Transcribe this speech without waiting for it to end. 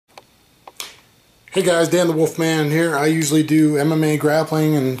Hey guys, Dan the Wolfman here. I usually do MMA,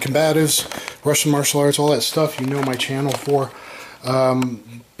 grappling, and combatives, Russian martial arts, all that stuff you know my channel for.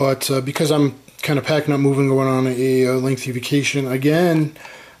 But because I'm kind of packing up, moving, going on a lengthy vacation again,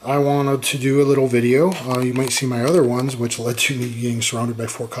 I wanted to do a little video. You might see my other ones, which led to me being surrounded by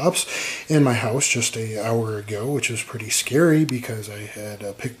 4 cops in my house just an hour ago, which was pretty scary because I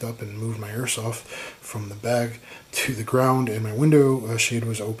had picked up and moved my airsoft from the bag to the ground and my window shade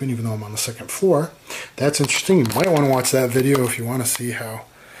was open even though I'm on the 2nd floor. That's interesting. You might want to watch that video if you want to see how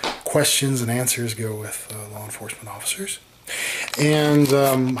questions and answers go with law enforcement officers and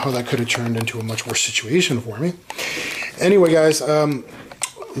how that could have turned into a much worse situation for me. Anyway, guys,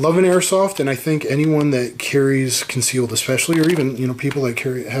 love an airsoft, and I think anyone that carries concealed, especially, or even people that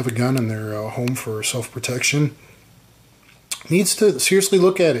have a gun in their home for self-protection, needs to seriously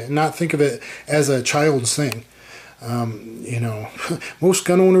look at it and not think of it as a child's thing. Most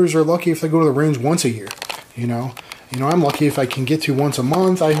gun owners are lucky if they go to the range once a year. I'm lucky if I can get to once a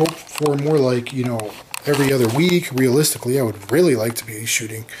month. I hope for more like every other week. Realistically, I would really like to be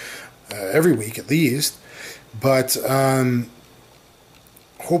shooting every week at least, but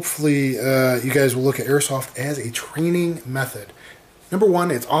hopefully you guys will look at airsoft as a training method. Number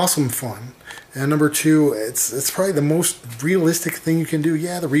one, it's awesome fun, and number two, it's probably the most realistic thing you can do.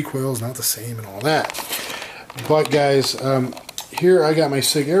 Yeah, the recoil is not the same and all that, but guys, here I got my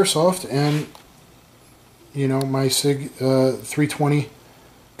SIG airsoft and my SIG 320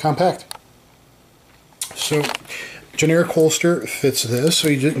 compact. So generic holster fits this, so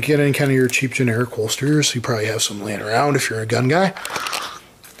you didn't get any kind of your cheap generic holsters. You probably have some laying around if you're a gun guy.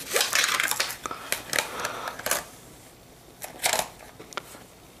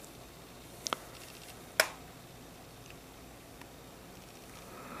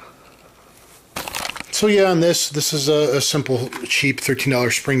 So yeah, on this is a simple, cheap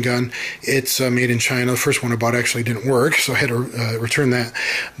 $13 spring gun. It's made in China. The first one I bought actually didn't work, so I had to return that.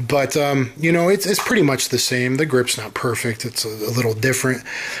 But it's pretty much the same. The grip's not perfect. It's a little different,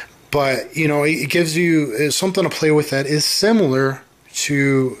 but it gives you something to play with that is similar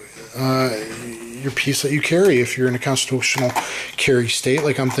to your piece that you carry if you're in a constitutional carry state,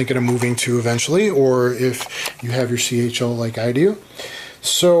 like I'm thinking of moving to eventually, or if you have your CHL like I do.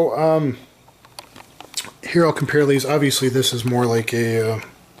 So here I'll compare these. Obviously this is more like a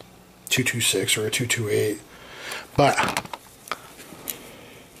 226 or a 228, but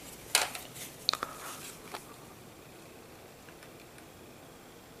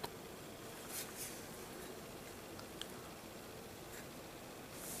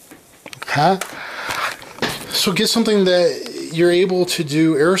so get something that you're able to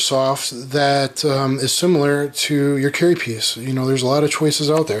do airsoft that is similar to your carry piece. There's a lot of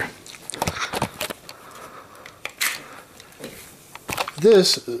choices out there.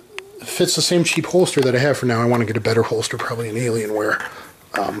 This fits the same cheap holster that I have for now. I want to get a better holster, probably an Alienware.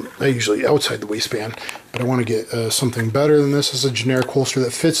 I usually outside the waistband, but I want to get something better than this. This is a generic holster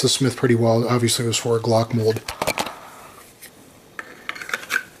that fits the Smith pretty well. Obviously it was for a Glock mold.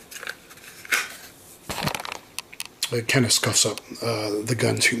 It kind of scuffs up the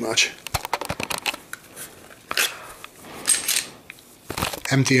gun too much.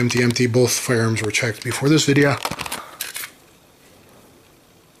 Empty, empty, empty. Both firearms were checked before this video.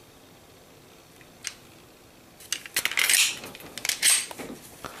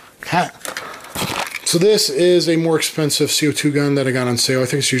 So this is a more expensive CO2 gun that I got on sale. I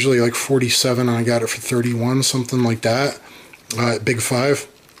think it's usually like $47 and I got it for $31, something like that, at Big 5.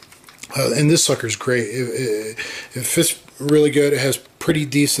 And this sucker's great. It fits really good. It has pretty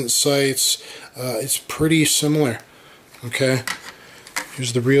decent sights. It's pretty similar. Okay,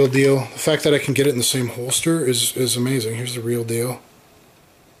 here's the real deal. The fact that I can get it in the same holster is amazing. Here's the real deal.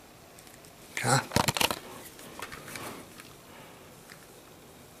 Okay.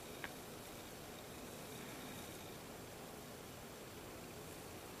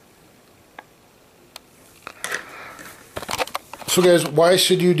 So guys, why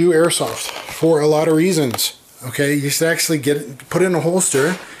should you do airsoft? For a lot of reasons. Okay, you should actually put it in a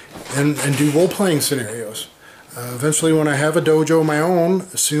holster and do role-playing scenarios. Eventually, when I have a dojo of my own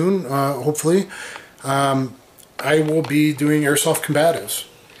soon, hopefully, I will be doing airsoft combatives.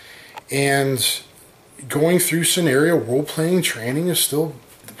 And going through scenario role-playing training is still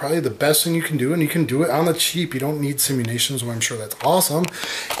probably the best thing you can do, and you can do it on the cheap. You don't need simulations, well, I'm sure that's awesome.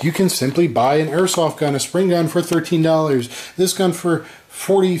 You can simply buy an airsoft gun, a spring gun for $13, this gun for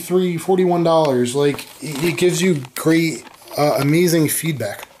 $43, $41. Like, it gives you great, amazing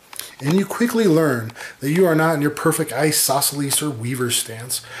feedback. And you quickly learn that you are not in your perfect isosceles or weaver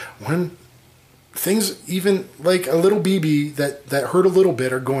stance when things, even like a little BB that hurt a little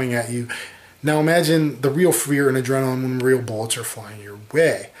bit, are going at you. Now imagine the real fear and adrenaline when real bullets are flying your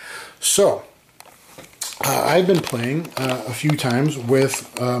way. So, I've been playing a few times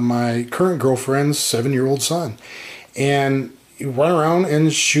with my current girlfriend's 7-year-old son. And you run around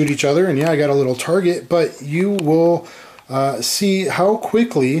and shoot each other, and yeah, I got a little target, but you will see how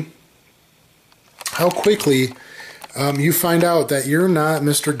quickly you find out that you're not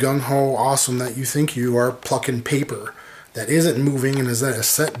Mr. Gung-Ho awesome that you think you are, plucking paper that isn't moving and is at a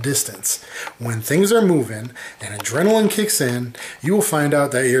set distance. When things are moving and adrenaline kicks in, you will find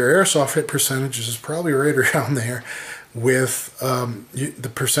out that your airsoft hit percentage is probably right around there with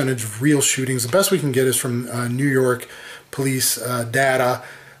the percentage of real shootings. The best we can get is from New York police data,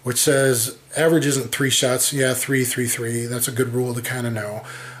 which says average isn't 3 shots. Yeah, 3, 3, 3. That's a good rule to kind of know.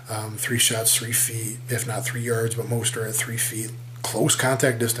 3 shots, 3 feet, if not 3 yards, but most are at 3 feet. Close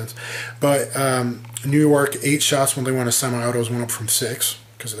contact distance. But New York, 8 shots when they went to semi-autos went up from 6,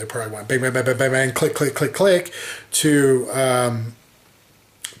 because they probably went bang, bang, bang, bang, bang, bang, click, click, click, click, to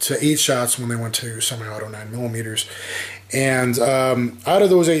 8 shots when they went to semi-auto 9mm. And out of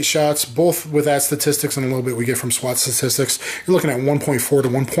those 8 shots, both with that statistics and a little bit we get from SWAT statistics, you're looking at 1.4 to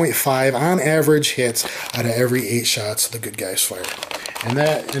 1.5 on average hits out of every 8 shots the good guys fire. And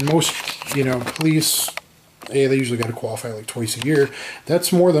that, in most, police, they usually got to qualify like twice a year.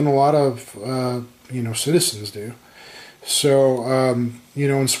 That's more than a lot of, citizens do. So,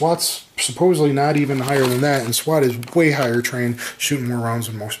 and SWAT's supposedly not even higher than that, and SWAT is way higher trained, shooting more rounds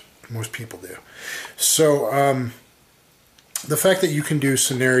than most people do. So, the fact that you can do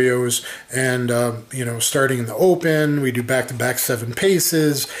scenarios and, starting in the open, we do back-to-back 7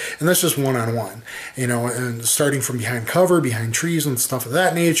 paces, and that's just one-on-one, and starting from behind cover, behind trees and stuff of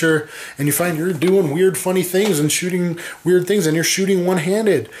that nature, and you find you're doing weird, funny things and shooting weird things, and you're shooting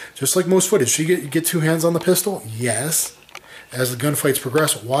one-handed, just like most footage. So you get 2 hands on the pistol? Yes. As the gunfights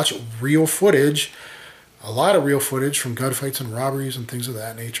progress, watch real footage, a lot of real footage from gunfights and robberies and things of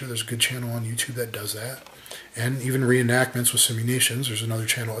that nature. There's a good channel on YouTube that does that. And even reenactments with simulations. There's another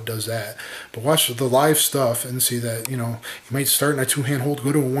channel that does that. But watch the live stuff and see that, you might start in a 2-hand hold,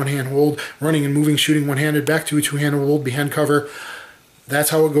 go to a 1-hand hold, running and moving, shooting one-handed, back to a 2-hand hold, behind cover. That's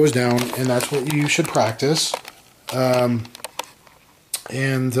how it goes down, and that's what you should practice. Guys,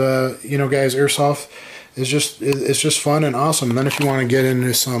 airsoft is just fun and awesome. And then if you want to get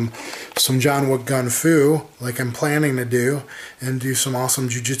into some John Wick gun fu, like I'm planning to do, and do some awesome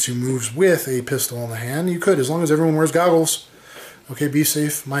jiu-jitsu moves with a pistol in the hand, you could, as long as everyone wears goggles. Okay, be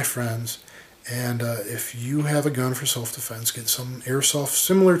safe, my friends. And if you have a gun for self-defense, get some airsoft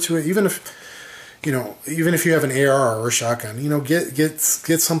similar to it. Even if you have an AR or a shotgun, get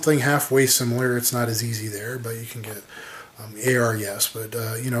something halfway similar. It's not as easy there, but you can get AR, yes, but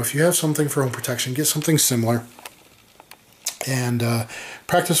if you have something for home protection, get something similar, and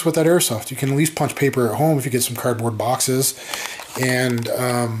practice with that airsoft. You can at least punch paper at home if you get some cardboard boxes, and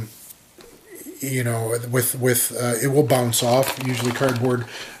it will bounce off. Usually cardboard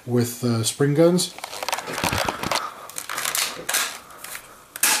with spring guns.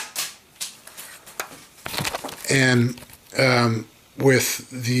 And with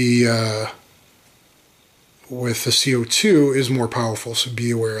the CO2 is more powerful, so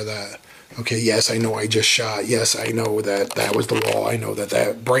be aware of that. Okay, yes, I know I just shot. Yes, I know that was the wall. I know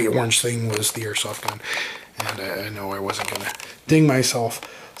that bright orange thing was the airsoft gun. And I know I wasn't going to ding myself.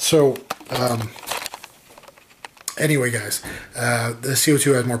 So, anyway, guys, the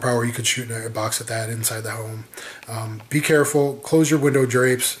CO2 has more power. You could shoot a box at that inside the home. Be careful. Close your window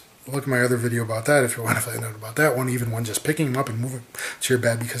drapes. Look at my other video about that if you want to find out about that one, even one just picking them up and moving to your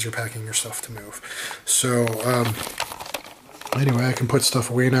bed because you're packing your stuff to move. So, anyway, I can put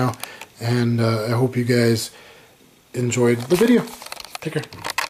stuff away now, and I hope you guys enjoyed the video. Take care.